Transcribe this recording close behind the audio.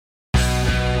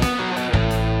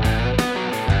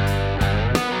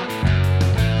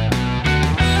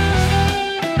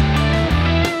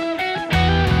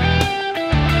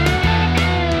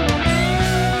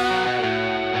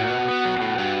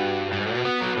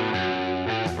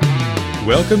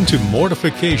Welcome to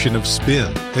Mortification of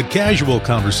Spin, a casual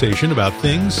conversation about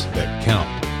things that count,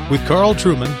 with Carl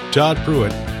Trueman, Todd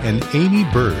Pruitt, and Amy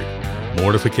Bird.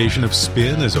 Mortification of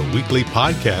Spin is a weekly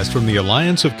podcast from the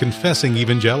Alliance of Confessing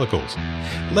Evangelicals.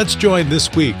 Let's join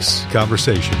this week's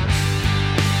conversation.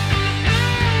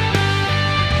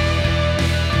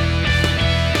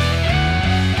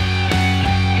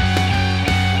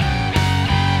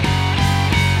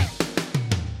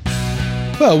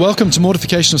 Well, welcome to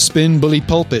Mortification of Spin, Bully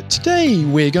Pulpit. Today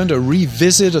we're going to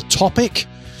revisit a topic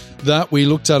that we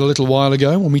looked at a little while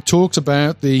ago when we talked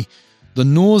about the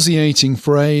nauseating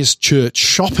phrase church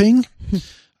shopping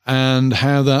and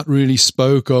how that really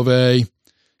spoke of a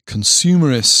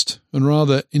consumerist and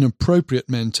rather inappropriate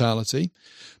mentality.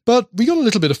 But we got a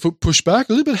little bit of pushback,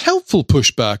 a little bit of helpful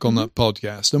pushback on that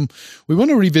podcast. And we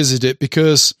want to revisit it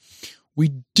because we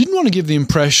didn't want to give the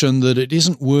impression that it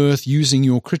isn't worth using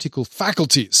your critical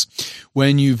faculties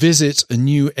when you visit a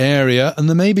new area and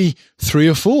there may be 3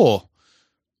 or 4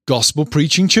 gospel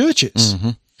preaching churches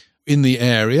in the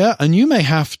area, and you may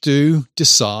have to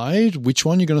decide which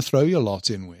one you're going to throw your lot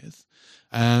in with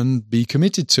and be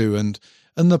committed to. And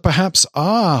there perhaps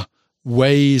are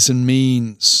ways and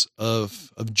means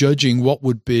of judging what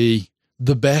would be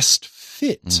the best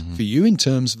fit for you in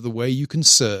terms of the way you can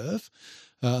serve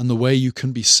and the way you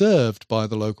can be served by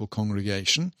the local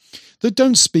congregation, that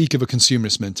don't speak of a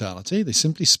consumerist mentality. They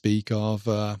simply speak of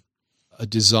a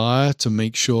desire to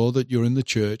make sure that you're in the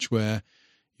church where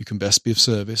you can best be of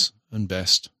service and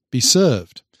best be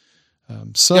served. I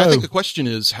think the question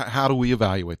is, how do we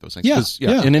evaluate those things?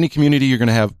 Because in any community, you're going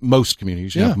to have, most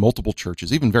communities, you have multiple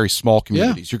churches, even very small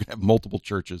communities, you're going to have multiple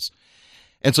churches.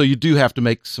 And so you do have to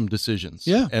make some decisions.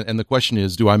 Yeah. And the question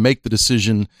is, do I make the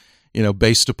decision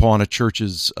based upon a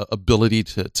church's ability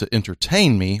to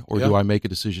entertain me, or do I make a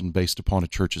decision based upon a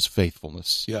church's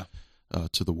faithfulness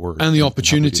to the word? And the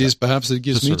opportunities, perhaps, that it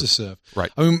gives me to serve.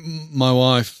 Right. I mean, my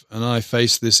wife and I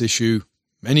faced this issue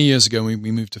many years ago when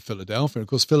we moved to Philadelphia. Of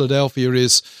course, Philadelphia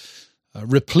is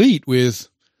replete with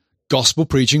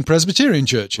gospel-preaching Presbyterian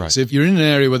churches. Right. If you're in an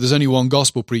area where there's only one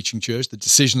gospel-preaching church, the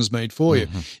decision is made for you.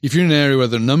 If you're in an area where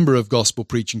there are a number of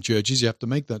gospel-preaching churches, you have to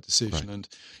make that decision. Right. And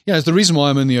it's the reason why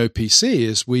I'm in the OPC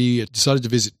is we decided to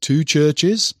visit 2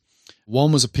 churches.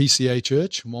 One was a PCA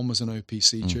church, and one was an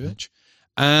OPC church.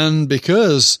 And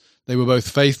because they were both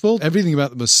faithful, everything about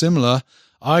them was similar,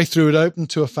 I threw it open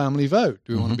to a family vote.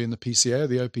 Do we want to be in the PCA or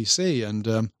the OPC?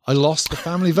 And I lost the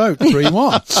family vote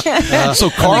 3-1. So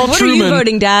Carl what Trueman, are you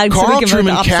voting, Dad? Carl So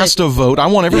Trueman cast a vote. I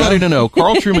want everybody to know,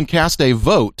 Carl Trueman cast a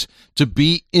vote to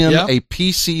be in a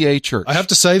PCA church. I have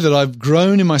to say that I've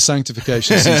grown in my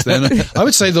sanctification since then. I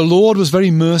would say the Lord was very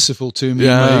merciful to me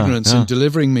in my ignorance in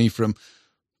delivering me from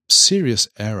serious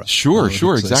error. Sure,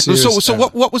 exactly. So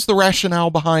what was the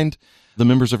rationale behind the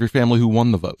members of your family who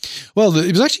won the vote? Well,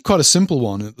 it was actually quite a simple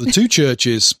one. The 2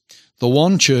 churches, the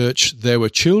one church, there were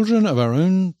children of our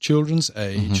own children's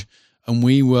age, and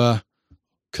we were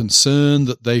concerned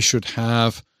that they should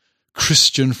have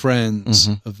Christian friends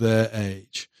of their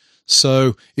age.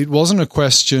 So it wasn't a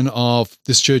question of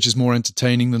this church is more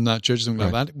entertaining than that church, something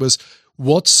like that. It was,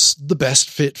 what's the best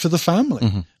fit for the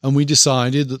family? And we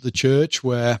decided that the church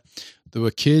where there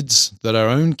were kids that our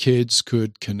own kids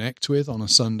could connect with on a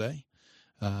Sunday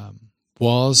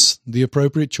was the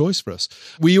appropriate choice for us.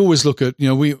 We always look at,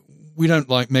 we don't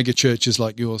like mega churches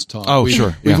like yours, Tom. Oh,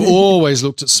 sure. We've always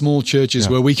looked at small churches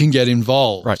where we can get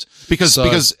involved. Right.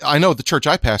 Because I know at the church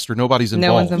I pastor, nobody's involved.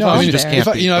 No one's involved. I mean, You just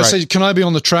can't be. I say, can I be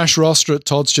on the trash roster at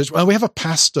Todd's church? Well, we have a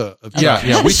pastor of trash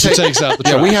we who takes out the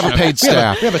trash. we have a paid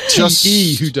staff. We have a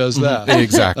TE who does that.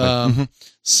 Exactly.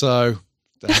 So...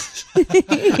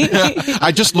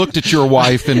 I just looked at your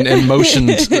wife and motioned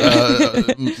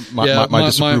my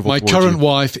disapproval. My towards current you.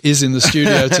 wife is in the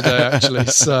studio today, actually.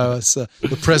 So it's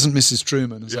the present Mrs.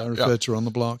 Trueman, as I refer to her on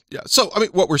the blog. Yeah. So, I mean,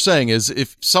 what we're saying is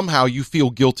if somehow you feel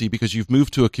guilty because you've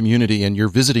moved to a community and you're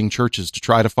visiting churches to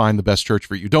try to find the best church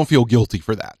for you, don't feel guilty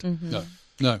for that.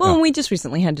 No. Well, we just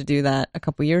recently had to do that a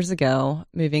couple years ago,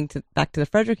 moving back to the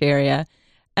Frederick area.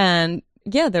 And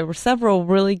there were several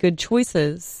really good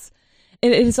choices.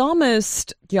 It is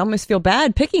almost, you almost feel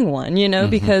bad picking one,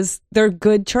 because they're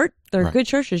good good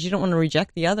churches. You don't want to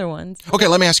reject the other ones. Okay,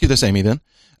 let me ask you this, Amy, then.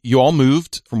 You all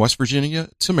moved from West Virginia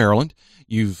to Maryland.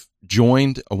 You've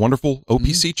joined a wonderful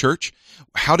OPC church.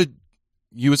 How did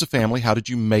you as a family, how did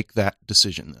you make that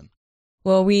decision then?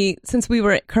 Well, since we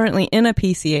were currently in a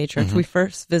PCA church, we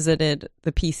first visited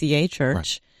the PCA church.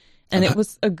 Right. And it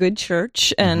was a good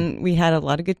church, and we had a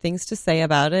lot of good things to say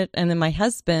about it. And then my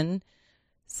husband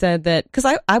said that, because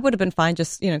I would have been fine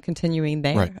just, continuing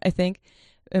there, I think.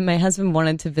 my husband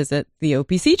wanted to visit the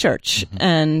OPC church.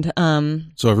 And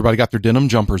so everybody got their denim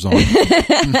jumpers on.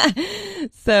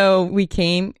 So we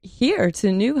came here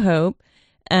to New Hope,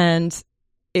 and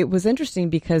it was interesting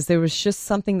because there was just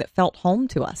something that felt home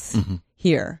to us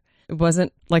here. It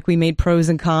wasn't like we made pros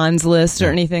and cons lists or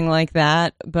anything like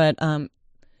that, but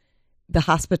the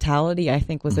hospitality, I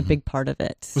think, was a big part of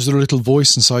it. Was there a little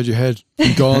voice inside your head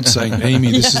from God saying,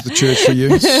 Amy, this is the church for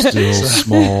you? Still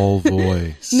small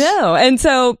voice. No. And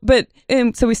so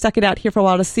we stuck it out here for a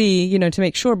while to see, to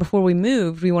make sure before we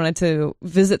moved, we wanted to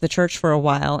visit the church for a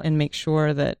while and make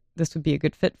sure that this would be a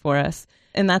good fit for us.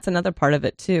 And that's another part of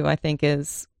it too, I think,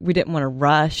 is we didn't want to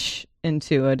rush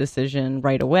into a decision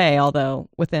right away, although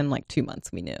within like 2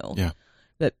 months we knew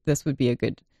that this would be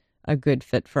a good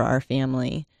fit for our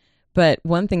family. But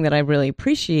one thing that I really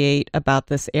appreciate about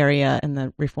this area and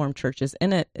the Reformed churches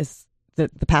in it is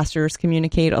that the pastors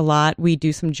communicate a lot. We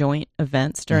do some joint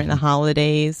events during the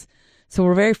holidays. So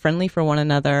we're very friendly for one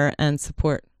another and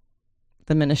support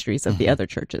the ministries of the other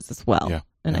churches as well. Yeah.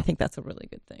 And I think that's a really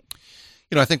good thing.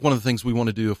 I think one of the things we want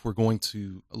to do if we're going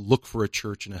to look for a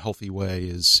church in a healthy way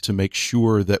is to make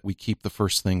sure that we keep the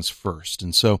first things first.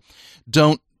 And so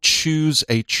don't choose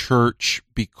a church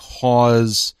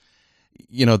because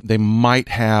they might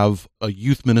have a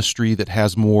youth ministry that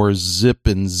has more zip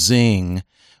and zing,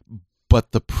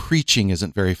 but the preaching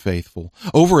isn't very faithful.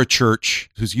 Over a church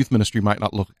whose youth ministry might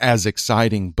not look as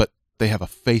exciting, but they have a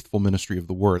faithful ministry of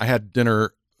the word. I had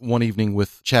dinner one evening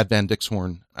with Chad Van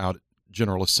Dixhorn out at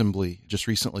General Assembly just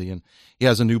recently, and he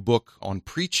has a new book on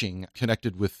preaching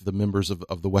connected with the members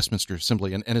of the Westminster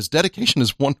Assembly, and his dedication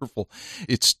is wonderful.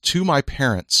 It's to my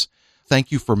parents,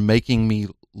 thank you for making me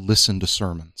listen to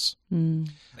sermons. And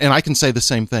I can say the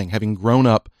same thing. Having grown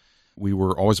up, we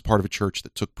were always a part of a church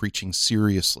that took preaching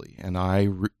seriously. And I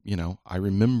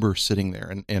remember sitting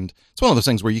there, and it's one of those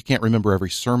things where you can't remember every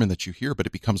sermon that you hear, but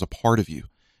it becomes a part of you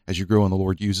as you grow and the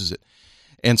Lord uses it.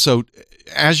 And so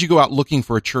as you go out looking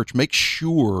for a church, make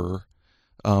sure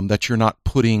that you're not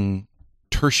putting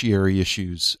tertiary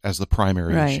issues as the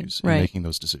primary issues in making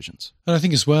those decisions. And I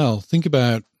think as well, think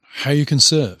about how you can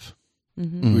serve.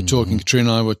 We were talking, Katrina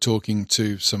and I were talking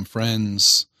to some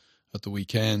friends at the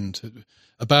weekend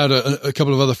about a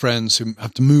couple of other friends who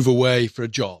have to move away for a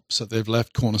job. So they've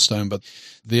left Cornerstone. But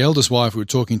the eldest wife we were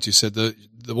talking to said that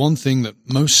the one thing that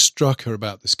most struck her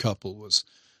about this couple was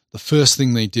the first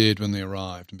thing they did when they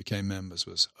arrived and became members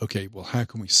was, okay, well, how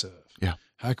can we serve? Yeah.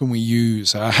 How can we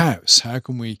use our house? How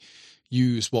can we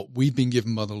use what we've been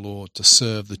given by the Lord to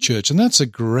serve the church? And that's a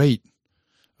great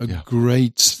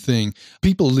thing.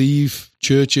 People leave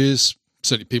churches,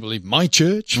 certainly people leave my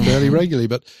church fairly regularly,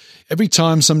 but every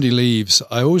time somebody leaves,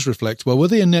 I always reflect, well, were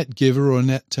they a net giver or a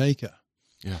net taker?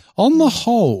 Yeah. On the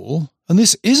whole, and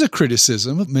this is a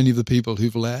criticism of many of the people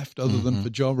who've left other than for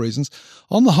job reasons,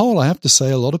 on the whole, I have to say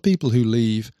a lot of people who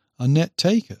leave are net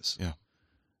takers. Yeah.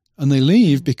 And they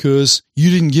leave because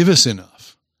you didn't give us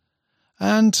enough.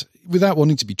 And without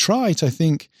wanting to be trite, I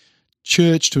think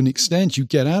church, to an extent, you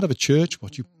get out of a church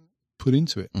what you put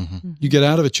into it. You get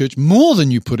out of a church more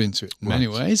than you put into it in many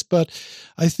ways. But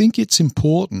I think it's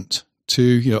important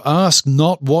to ask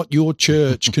not what your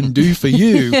church can do for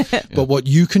you, but what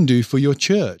you can do for your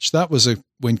church. That was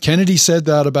when Kennedy said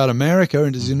that about America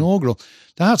in his inaugural.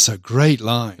 That's a great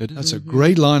line. That's a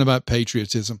great line about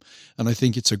patriotism, and I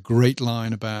think it's a great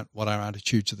line about what our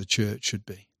attitude to the church should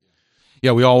be.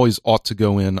 Yeah, we always ought to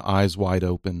go in eyes wide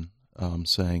open,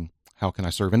 saying, how can I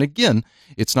serve? And again,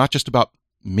 it's not just about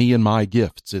me and my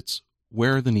gifts. It's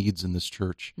where are the needs in this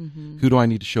church? Who do I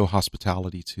need to show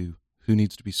hospitality to? Who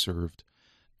needs to be served?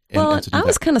 And I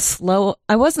was kind of slow.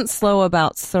 I wasn't slow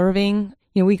about serving.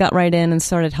 We got right in and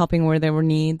started helping where there were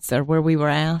needs or where we were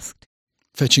asked.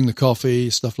 Fetching the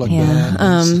coffee, stuff like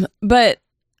that. But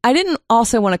I didn't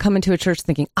also want to come into a church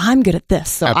thinking, I'm good at this,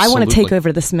 so I want to take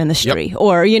over this ministry.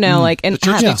 Or, and the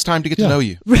church needs time to get to know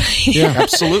you. Right. Yeah,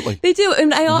 absolutely. They do.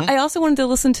 And I also wanted to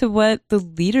listen to what the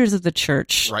leaders of the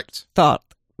church thought,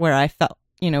 where I felt,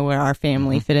 where our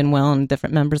family fit in well and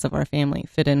different members of our family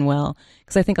fit in well.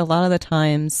 Because I think a lot of the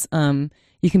times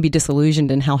you can be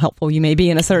disillusioned in how helpful you may be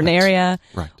in a certain area.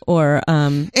 Right. Or,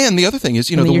 and the other thing is,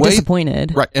 the you're way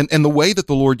disappointed. Right. And the way that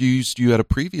the Lord used you at a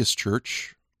previous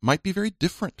church might be very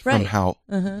different from how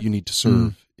you need to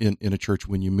serve in a church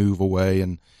when you move away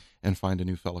and find a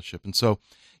new fellowship. And so,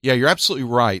 yeah, you're absolutely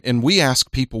right. And we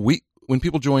ask people, when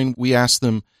people join, we ask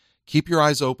them, keep your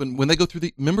eyes open. When they go through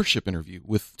the membership interview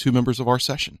with 2 members of our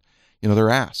session, they're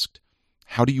asked,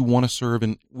 how do you want to serve?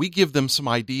 And we give them some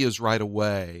ideas right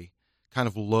away, kind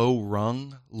of low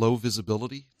rung, low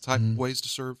visibility type of ways to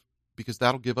serve, because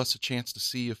that'll give us a chance to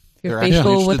see if You're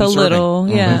faithful with a little,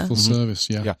 faithful service,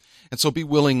 yeah. And so be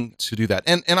willing to do that.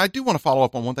 And I do want to follow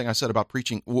up on one thing I said about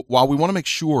preaching. While we want to make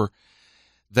sure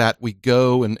that we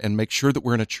go and make sure that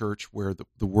we're in a church where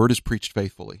the word is preached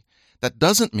faithfully, that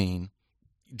doesn't mean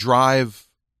drive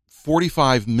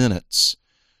 45 minutes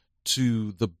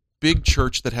to the big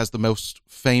church that has the most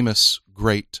famous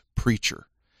great preacher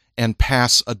and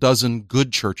pass a dozen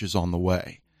good churches on the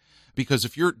way. Because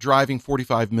if you're driving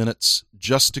 45 minutes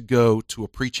just to go to a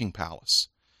preaching palace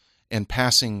and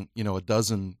passing, a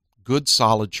dozen good,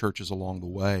 solid churches along the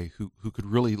way who could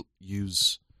really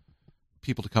use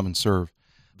people to come and serve,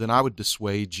 then I would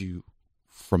dissuade you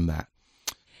from that.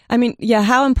 I mean, yeah,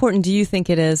 how important do you think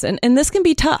it is? And this can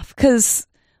be tough because,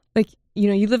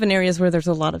 you live in areas where there's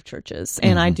a lot of churches,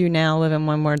 and I do now live in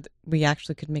one where we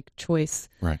actually could make a choice.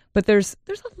 Right. But there's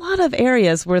a lot of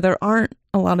areas where there aren't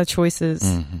a lot of choices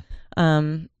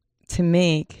to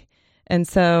make. And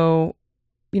so,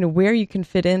 where you can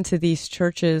fit into these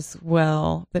churches,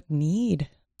 that need.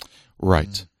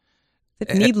 Right.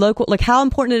 That need local, how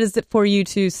important is it for you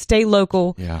to stay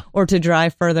local or to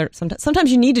drive further? Sometimes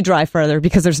you need to drive further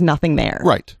because there's nothing there.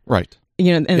 Right.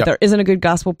 And there isn't a good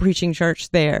gospel preaching church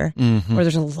there, or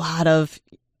there's a lot of,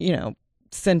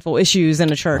 sinful issues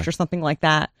in a church or something like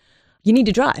that. You need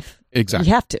to drive. Exactly.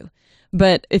 You have to.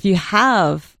 But if you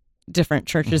have different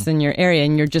churches in your area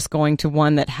and you're just going to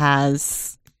one that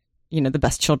has, the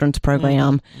best children's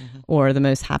program or the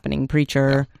most happening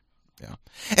preacher. Yeah.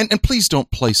 And please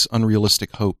don't place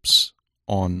unrealistic hopes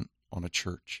on a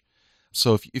church.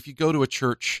 So if you go to a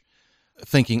church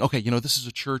thinking, okay, this is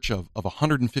a church of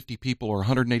 150 people or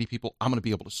 180 people, I'm going to be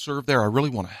able to serve there, I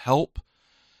really want to help.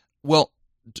 Well,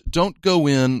 don't go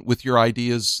in with your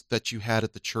ideas that you had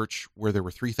at the church where there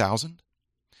were 3,000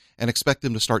 and expect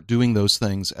them to start doing those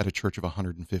things at a church of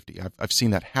 150. I've seen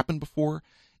that happen before.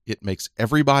 It makes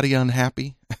everybody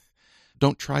unhappy.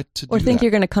 Don't try to do that. Or think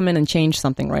you're going to come in and change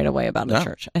something right away about a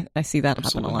church. I see that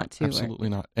happen a lot too. Absolutely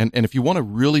not. And if you want to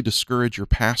really discourage your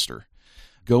pastor,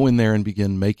 go in there and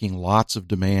begin making lots of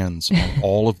demands on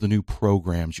all of the new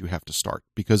programs you have to start.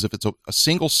 Because if it's a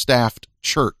single staffed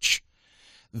church,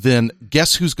 then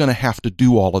guess who's going to have to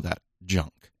do all of that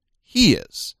junk? He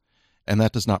is. And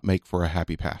that does not make for a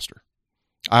happy pastor.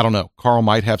 I don't know. Carl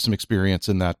might have some experience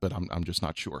in that, but I'm just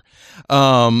not sure.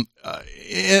 Anyway.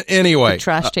 The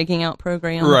trash taking out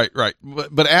program. Right.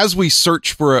 But as we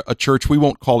search for a church, we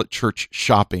won't call it church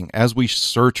shopping. As we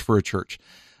search for a church,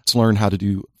 let's learn how to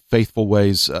do faithful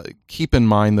ways. Keep in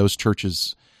mind those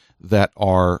churches that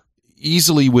are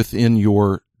easily within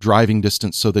your driving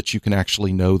distance so that you can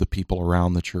actually know the people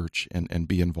around the church and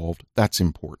be involved. That's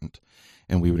important,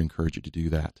 and we would encourage you to do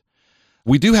that.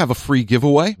 We do have a free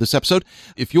giveaway this episode.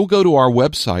 If you'll go to our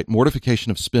website,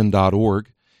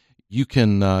 mortificationofspin.org, you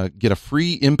can get a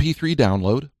free MP3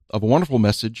 download of a wonderful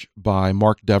message by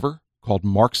Mark Dever called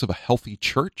Marks of a Healthy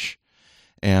Church.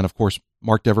 And, of course,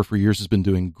 Mark Dever for years has been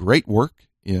doing great work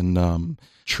in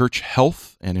church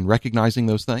health and in recognizing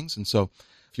those things. And so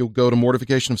if you'll go to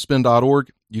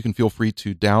mortificationofspin.org, you can feel free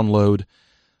to download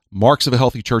Marks of a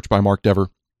Healthy Church by Mark Dever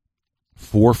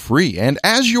for free. And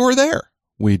as you're there,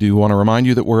 we do want to remind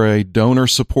you that we're a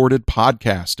donor-supported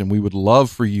podcast, and we would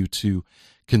love for you to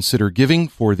consider giving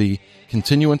for the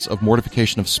continuance of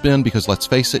Mortification of Spin, because let's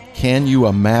face it, can you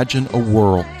imagine a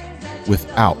world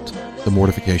without the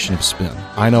Mortification of Spin?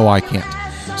 I know I can't.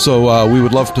 So we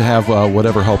would love to have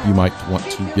whatever help you might want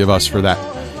to give us for that.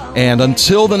 And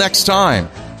until the next time,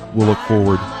 we'll look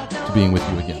forward to being with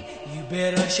you again. You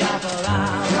better shop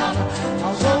around.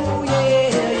 Oh, yeah,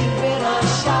 you better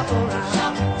shop around.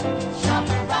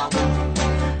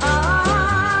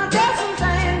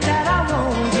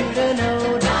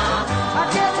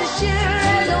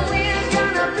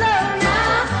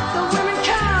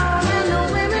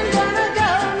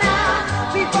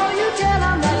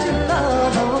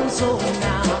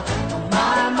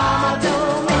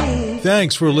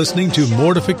 Thanks for listening to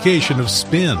Mortification of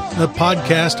Spin, a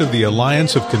podcast of the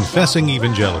Alliance of Confessing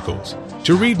Evangelicals.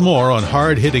 To read more on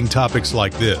hard-hitting topics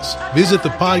like this, visit the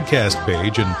podcast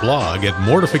page and blog at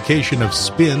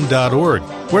mortificationofspin.org,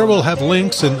 where we'll have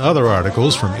links and other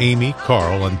articles from Amy,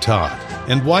 Carl, and Todd.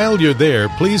 And while you're there,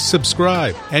 please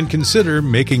subscribe and consider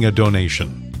making a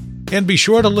donation. And be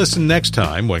sure to listen next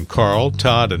time when Carl,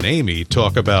 Todd, and Amy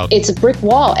talk about... It's a brick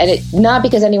wall, and it not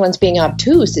because anyone's being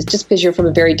obtuse, it's just because you're from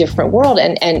a very different world,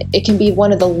 and it can be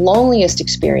one of the loneliest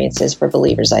experiences for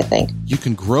believers, I think. You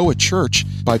can grow a church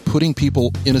by putting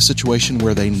people in a situation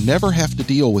where they never have to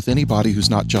deal with anybody who's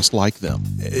not just like them,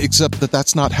 except that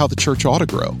that's not how the church ought to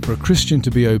grow. For a Christian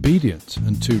to be obedient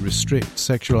and to restrict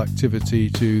sexual activity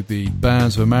to the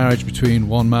bounds of a marriage between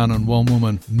one man and one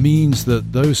woman means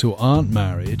that those who aren't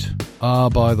married are,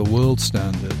 by the world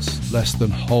standards, less than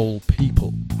whole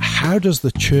people. How does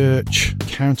the church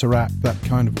counteract that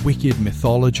kind of wicked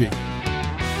mythology?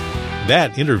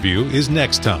 That interview is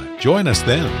next time. Join us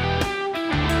then.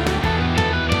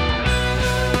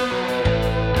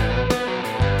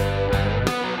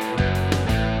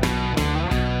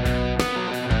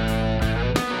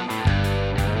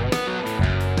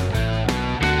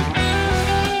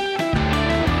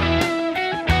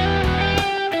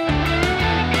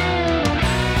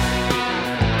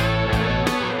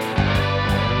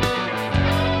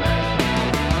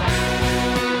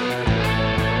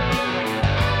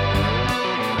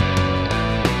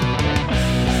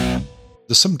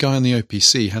 There's some guy in the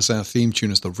OPC has our theme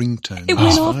tune as the ringtone. It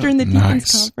went off during the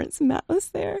Deacons Conference. Matt was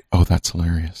there. Oh, that's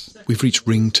hilarious. We've reached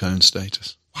ringtone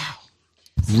status. Wow.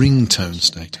 Ringtone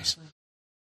status.